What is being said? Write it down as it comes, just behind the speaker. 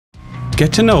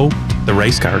get to know the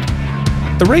race card.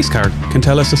 The race card can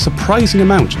tell us a surprising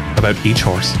amount about each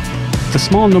horse. The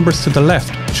small numbers to the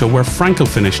left show where Frankel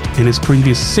finished in his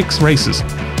previous 6 races,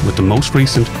 with the most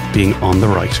recent being on the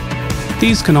right.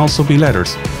 These can also be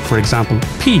letters, for example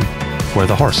P, where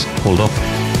the horse pulled up.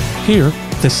 Here,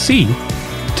 the C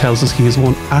tells us he has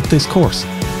won at this course,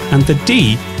 and the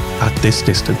D at this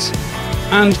distance.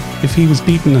 And if he was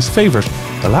beaten as favourite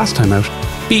the last time out,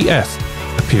 BF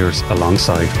appears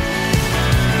alongside.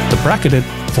 The bracketed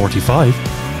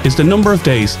 45 is the number of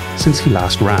days since he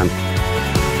last ran.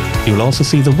 You will also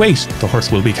see the weight the horse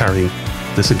will be carrying.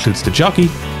 This includes the jockey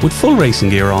with full racing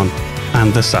gear on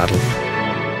and the saddle.